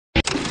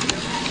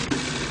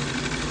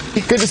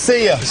Good to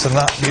see you. Listen,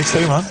 that you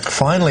too, man.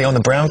 Finally on the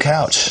brown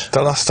couch.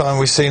 The last time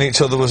we seen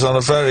each other was on a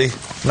very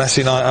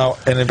messy night out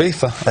in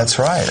Ibiza. That's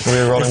right. We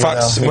were rolling with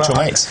our mutual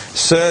mates.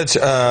 Serge,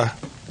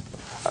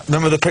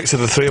 remember the picture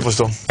the three of us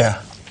done?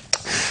 Yeah.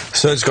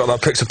 Serge got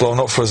that picture blown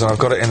up for us, and I've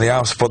got it in the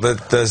house. But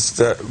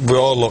we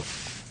all look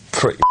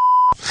pretty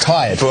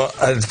tired. But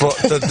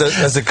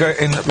there's a great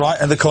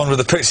right in the corner of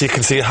the picture. You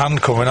can see a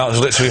hand coming out. It's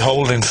literally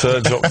holding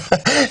Serge up.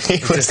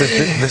 Just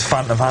this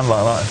phantom hand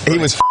like that. He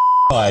was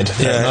tired.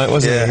 Yeah, night,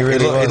 wasn't he? He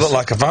really was. He looked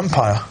like a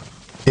vampire.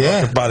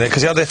 Yeah.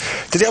 Because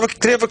did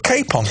he have a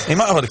cape on? He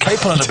might have had a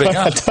cape on and a big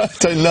hat. I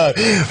don't know.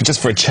 Just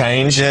for a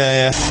change.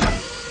 Yeah.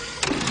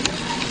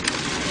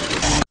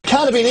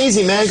 Can't have been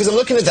easy, man, because I'm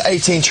looking at the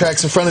 18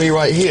 tracks in front of you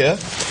right here.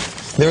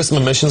 There are some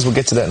omissions, we'll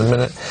get to that in a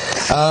minute.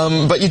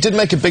 But you did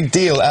make a big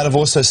deal out of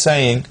also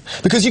saying,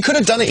 because you could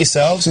have done it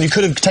yourselves and you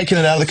could have taken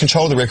it out of the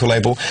control of the record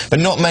label, but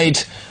not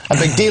made a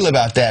big deal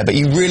about that, but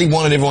you really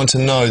wanted everyone to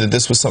know that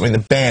this was something the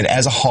band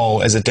as a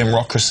whole, as a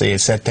democracy,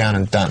 had sat down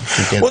and done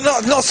together.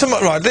 Well, not so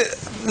much, right,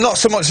 not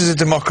so much as a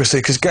democracy,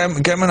 because Gem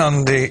and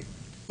Andy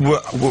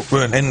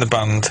weren't in the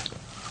band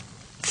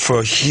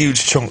for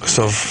huge chunks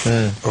of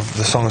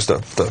the songs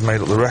that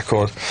made up the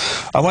record.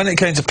 And when it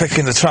came to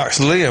picking the tracks,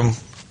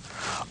 Liam,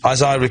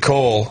 as I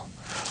recall,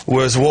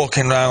 was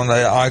walking around.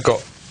 I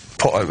got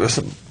put. It was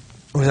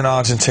in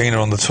Argentina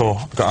on the tour.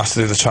 Got asked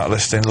to do the track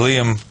listing.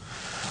 Liam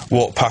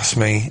walked past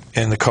me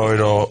in the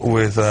corridor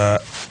with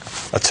a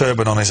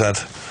turban on his head,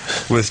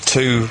 with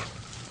 2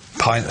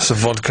 pints of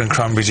vodka and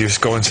cranberry juice,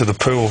 going to the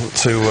pool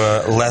to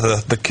leather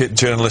the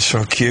journalist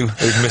from Q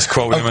who'd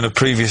misquoted him in a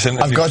previous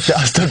interview. I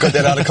still got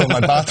that article in my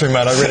bathroom,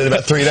 mate. I read it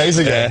about 3 days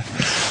ago. Yeah.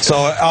 So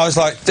I was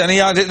like,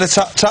 any idea the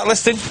track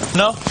listing?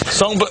 No?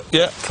 Songbird?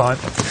 Yeah, fine.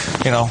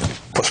 You know,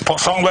 put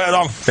Songbird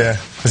on.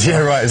 Yeah,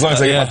 right. As long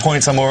as I get my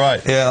points, I'm all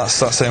right. Yeah,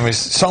 that's same as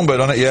Songbird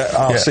on it. Yeah,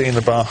 I'll see you in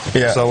the bar.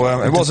 Yeah.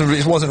 So it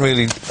wasn't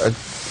really a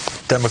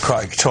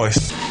democratic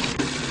choice.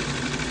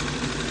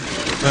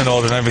 In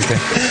order and everything.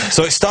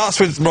 So it starts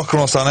with Rock and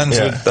Roll Star and ends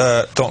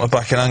with Don't Look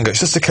Back in Anger.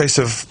 It's just a case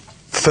of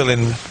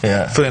filling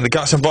the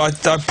gaps.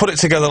 But I put it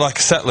together like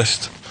a set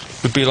list.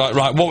 It'd be like,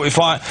 right, what if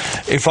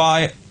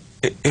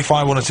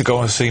I wanted to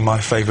go and see my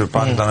favourite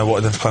band and I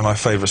wanted them to play my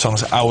favourite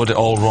songs, how would it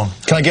all run?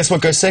 Can I guess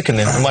what goes second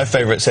then? My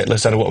favourite set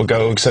list out of what would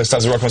go, so it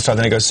starts with Rock and Roll Star,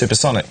 then it goes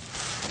Supersonic.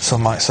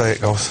 Some might say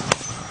it goes.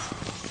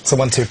 It's a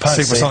 1-2 punch.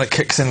 Supersonic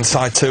kicks in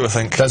side 2, I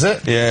think. Does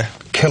it? Yeah.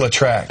 Killer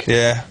track.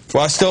 Yeah.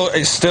 Well, it's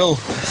still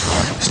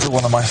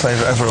one of my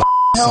favourite ever.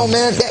 Oh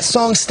man, that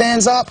song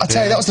stands up. I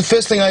tell you, that was the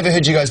first thing I ever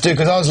heard you guys do,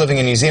 because I was living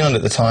in New Zealand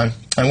at the time,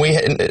 and we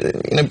had,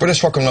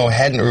 British rock and roll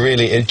hadn't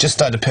really, it just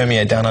started to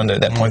permeate down under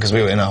at that point, because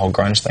we were in our whole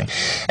grunge thing.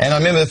 And I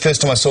remember the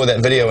first time I saw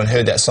that video and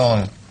heard that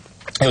song,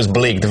 it was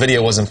bleak. The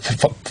video wasn't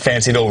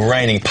fancy at all.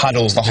 Raining,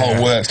 puddles, the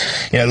whole works.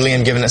 You know,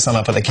 Liam giving it some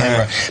up at the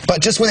camera.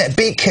 But just when that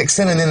beat kicks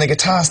in and then the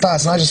guitar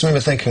starts, and I just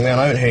remember thinking, man,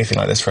 I haven't heard anything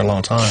like this for a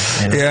long time.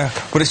 You know? Yeah,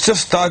 but it's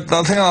just,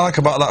 the thing I like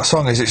about that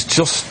song is it's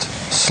just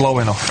slow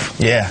enough.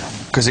 Yeah.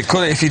 Because it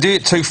could, if you do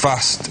it too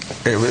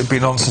fast, it would be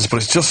nonsense. But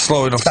it's just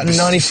slow enough. About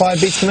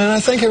 95 beats per minute, I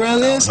think,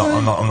 around there.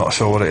 I'm not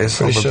sure what it is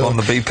on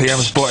the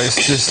BPMs, but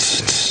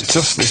it's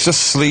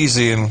just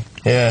sleazy and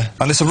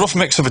and it's a rough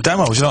mix of a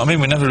demo. Do you know what I mean?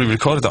 We never really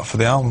recorded that for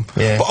the album.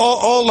 Yeah. But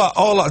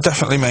all that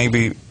definitely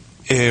maybe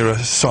era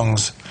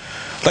songs,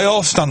 they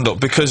all stand up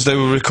because they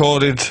were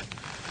recorded.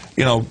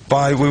 You know,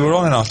 we were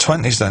all in our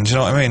 20s then. Do you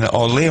know what I mean?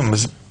 Or Liam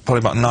was probably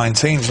about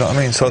 19, do you know what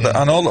I mean? So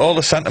and all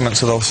the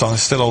sentiments of those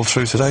songs still hold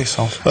true today,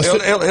 so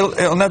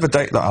it'll never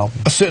date that album.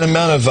 A certain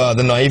amount of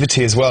the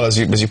naivety as well, as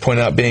you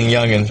pointed out, being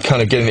young and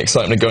kind of getting the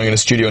excitement of going in a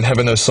studio and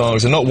having those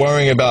songs and not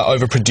worrying about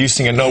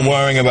overproducing and not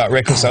worrying about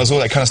record sales, all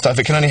that kind of stuff.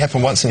 It can only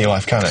happen once in your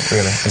life, can't it,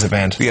 really, as a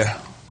band? Yeah.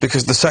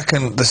 Because the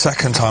second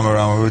time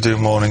around we were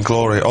doing Morning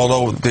Glory,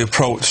 although the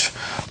approach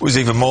was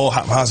even more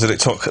haphazard, it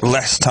took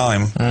less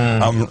time,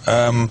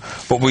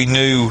 but we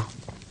knew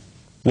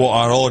what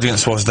our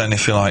audience was then,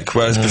 if you like,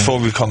 whereas before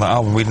we recorded that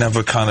album, we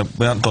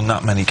hadn't done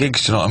that many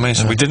gigs, do you know what I mean?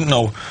 So we didn't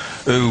know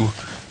who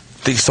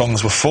these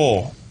songs were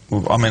for.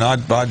 I mean,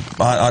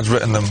 I'd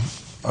written them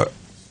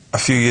a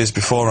few years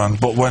beforehand,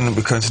 but when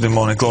we came to do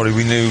Morning Glory,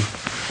 we knew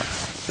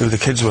who the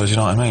kids were, do you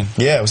know what I mean?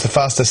 Yeah, it was the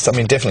fastest, I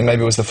mean, definitely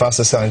maybe it was the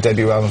fastest selling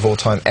debut album of all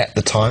time at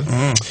the time.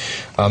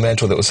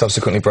 Mantle that was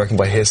subsequently broken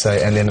by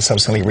Hearsay and then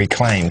subsequently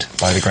reclaimed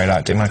by the great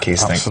Art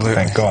Demarquis,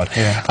 thank God.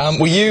 Yeah.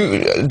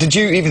 Did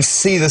you even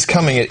see this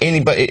coming at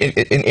in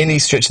any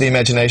stretch of the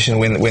imagination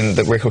when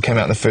the record came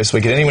out in the first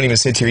week? Did anyone even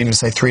say to you, even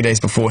say 3 days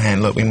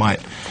beforehand, look, we might,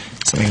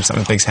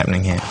 something big's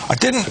happening here? I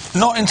didn't,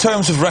 not in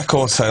terms of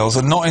record sales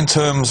and not in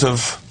terms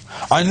of,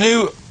 I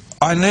knew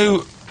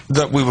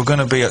that we were going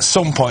to be at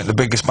some point the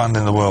biggest band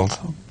in the world,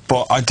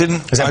 but I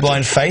didn't. Is that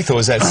blind faith, or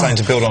is that starting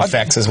to build on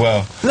facts as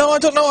well? No, I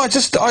don't know. I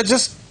just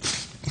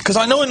because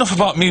I know enough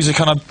about music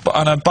and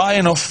I buy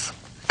enough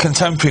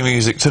contemporary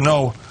music to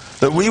know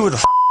that we were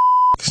the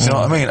you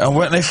know what I mean? And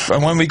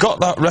when we got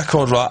that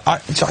record right, I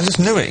just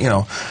knew it, you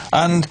know.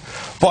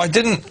 But I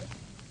didn't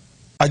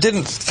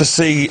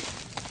foresee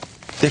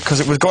because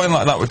it was going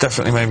like that with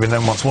Definitely Maybe, and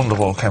then once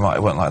Wonderwall came out,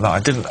 it went like that.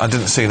 I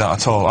didn't see that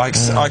at all.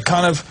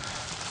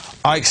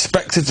 I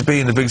expected to be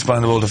in the biggest band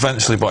in the world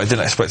eventually, but I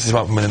didn't expect it to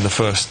happen within the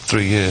first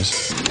 3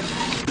 years.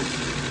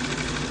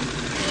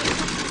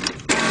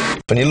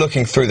 When you're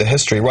looking through the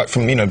history, right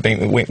from, you know,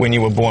 when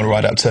you were born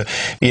right up to,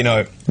 you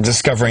know,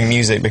 discovering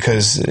music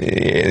because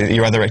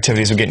your other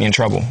activities were getting you in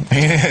trouble.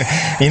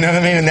 You know what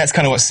I mean? And that's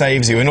kind of what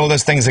saves you. And all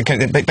those things,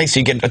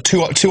 basically you get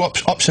two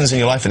options in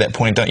your life at that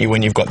point, don't you,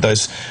 when you've got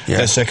those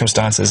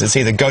circumstances. It's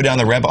either go down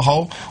the rabbit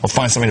hole or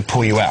find something to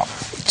pull you out.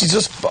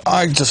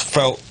 I just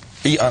felt,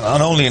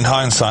 and only in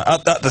hindsight,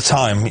 at the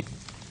time, you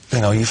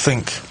know, you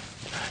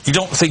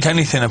don't think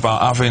anything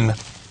about having...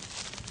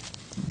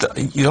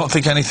 You don't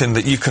think anything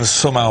that you can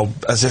somehow,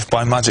 as if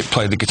by magic,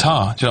 play the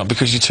guitar, you know,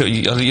 because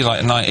you're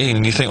like 19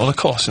 and you think, well, of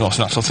course, you know, it's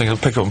a natural thing to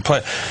pick up and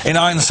play. In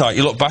hindsight,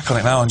 you look back on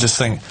it now and just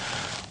think,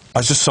 I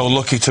was just so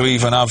lucky to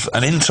even have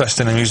an interest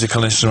in a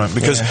musical instrument,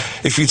 because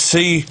if you'd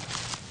see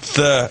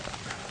the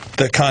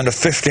kind of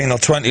 15 or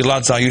 20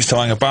 lads I used to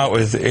hang about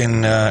with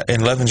in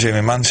Levenshulme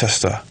in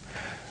Manchester,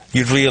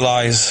 you'd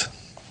realise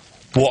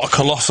what a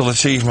colossal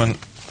achievement,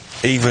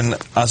 even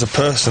as a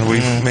person, me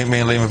and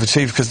Liam have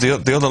achieved, because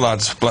the other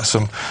lads, bless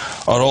them,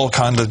 are all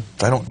kind of,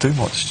 they don't do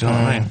much, do you know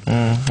what I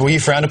mean? Were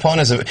you frowned upon?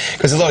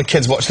 Because a lot of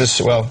kids watch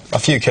this, well, a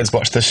few kids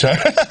watch this show,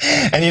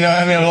 and you know,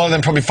 I mean, a lot of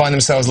them probably find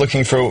themselves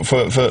looking for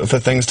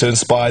things to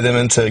inspire them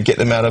and to get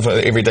them out of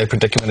an everyday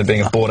predicament of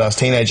being a bored-ass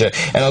teenager.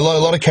 And a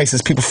lot of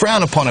cases, people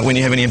frown upon it when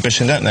you have any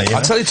ambition, don't they? You know?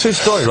 I'll tell you a true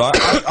story, right?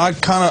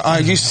 I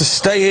used to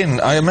stay in,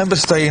 I remember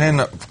staying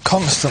in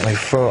constantly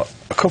for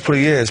a couple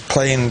of years,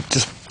 playing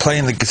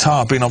the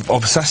guitar, being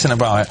obsessing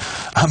about it,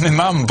 and my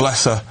mum,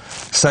 bless her,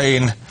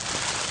 saying,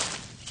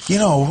 you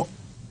know,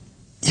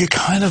 you're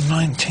kind of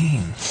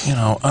 19, you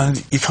know,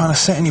 and you kind of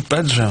sit in your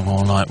bedroom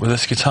all night with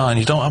this guitar and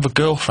you don't have a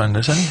girlfriend.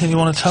 Is there anything you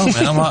want to tell me?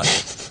 And I'm like,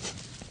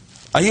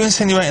 are you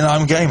insinuating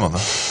I'm gay, mother?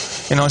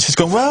 You know, and she's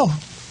going, well,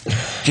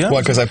 you know, why,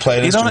 because I played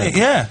an instrument?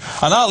 Yeah,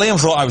 and Liam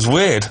thought I was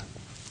weird.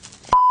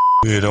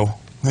 Weirdo.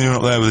 You're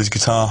up there with his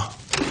guitar.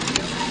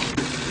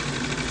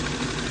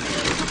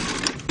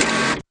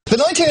 But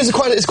 19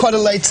 is quite a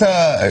late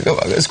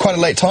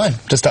time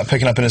to start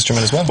picking up an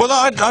instrument as well.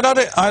 Well,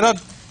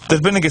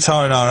 there'd been a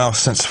guitar in our house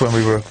since when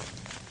we were,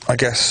 I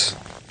guess,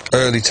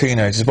 early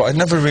teenagers, but I'd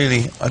never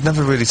really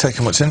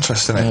taken much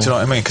interest in it. Do you know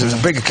what I mean? Because it was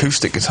a big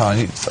acoustic guitar.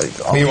 And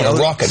you want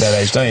to rock at that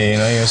age, don't you? You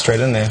know, you're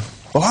straight in there.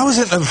 Well, I was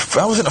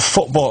into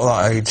football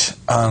at that age,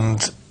 and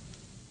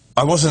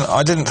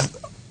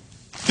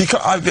because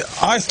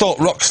I thought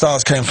rock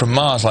stars came from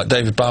Mars, like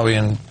David Bowie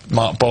and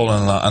Mark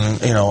Bolan and that,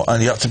 and you know,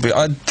 and you had to be.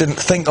 I didn't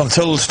think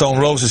until the Stone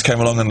Roses came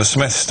along and the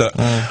Smiths that,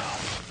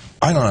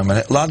 hang on a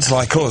minute, lads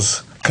like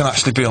us can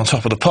actually be on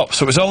top of the pops.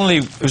 So it was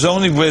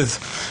only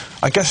with,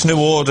 I guess, New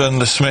Order and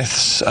the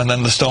Smiths and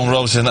then the Stone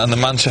Roses and the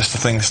Manchester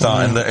thing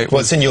starting that it well,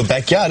 it's in your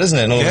backyard, isn't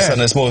it? And all of a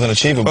sudden it's more than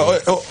achievable.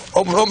 But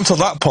up until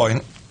that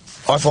point,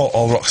 I thought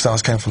all rock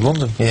stars came from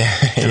London.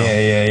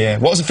 Yeah.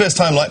 What was the first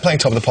time like playing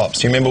Top of the Pops?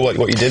 Do you remember what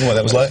you did and what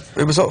that was like?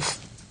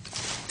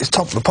 It's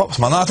Top of the Pops,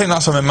 man. I think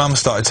that's when my mum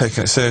started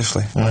taking it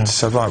seriously. And she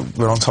said, right,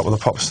 we're on Top of the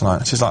Pops tonight.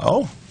 And she's like,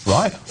 oh,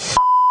 right.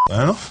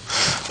 Fair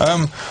enough.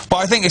 But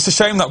I think it's a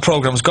shame that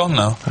programme's gone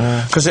now,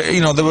 because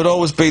you know, there would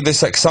always be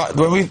this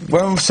excitement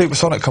when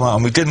Supersonic come out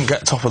and we didn't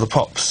get Top of the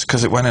Pops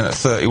because it went in at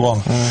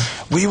 31.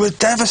 We were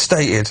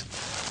devastated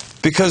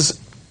because,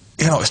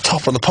 you know, it's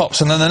Top of the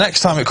Pops, and then the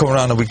next time it come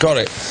around and we got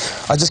it,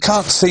 I just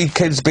can't see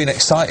kids being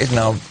excited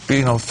now,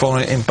 you know,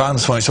 phoning in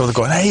bands for each other,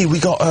 going, hey, we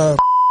got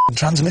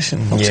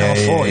Transmission on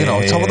Channel 4, you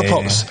know, Top of the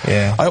Pops.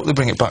 Yeah. I hope they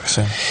bring it back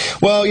soon.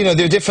 Well, you know,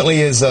 there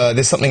definitely is,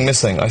 there's something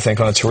missing, I think,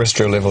 on a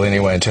terrestrial level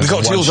anyway, in terms We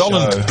got of Jules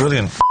Holland,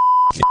 brilliant.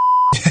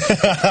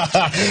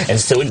 And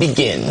so it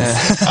begins.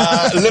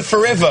 Live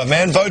Forever,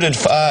 man, voted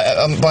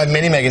by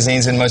many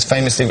magazines, and most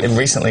famously, and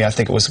recently, I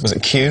think it was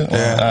it Q,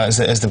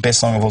 as the best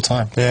song of all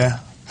time. Yeah.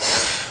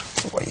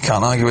 Well, you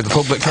can't argue with the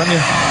public, can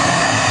you?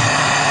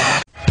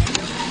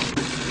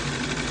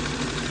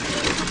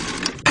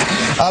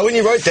 When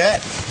you wrote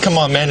that, come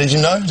on, man, did you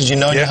know? Did you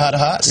know in your heart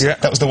of hearts? Yeah.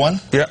 That was the one?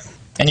 Yeah.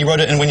 And you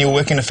wrote it when you were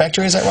working in a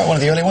factory, is that right? One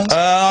of the early ones?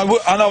 I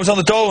was on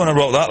the dole when I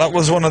wrote that. That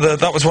was one of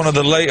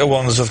the later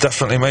ones of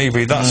Definitely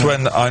Maybe. That's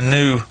when I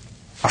knew,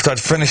 after I'd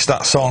finished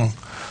that song,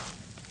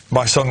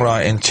 my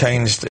songwriting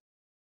changed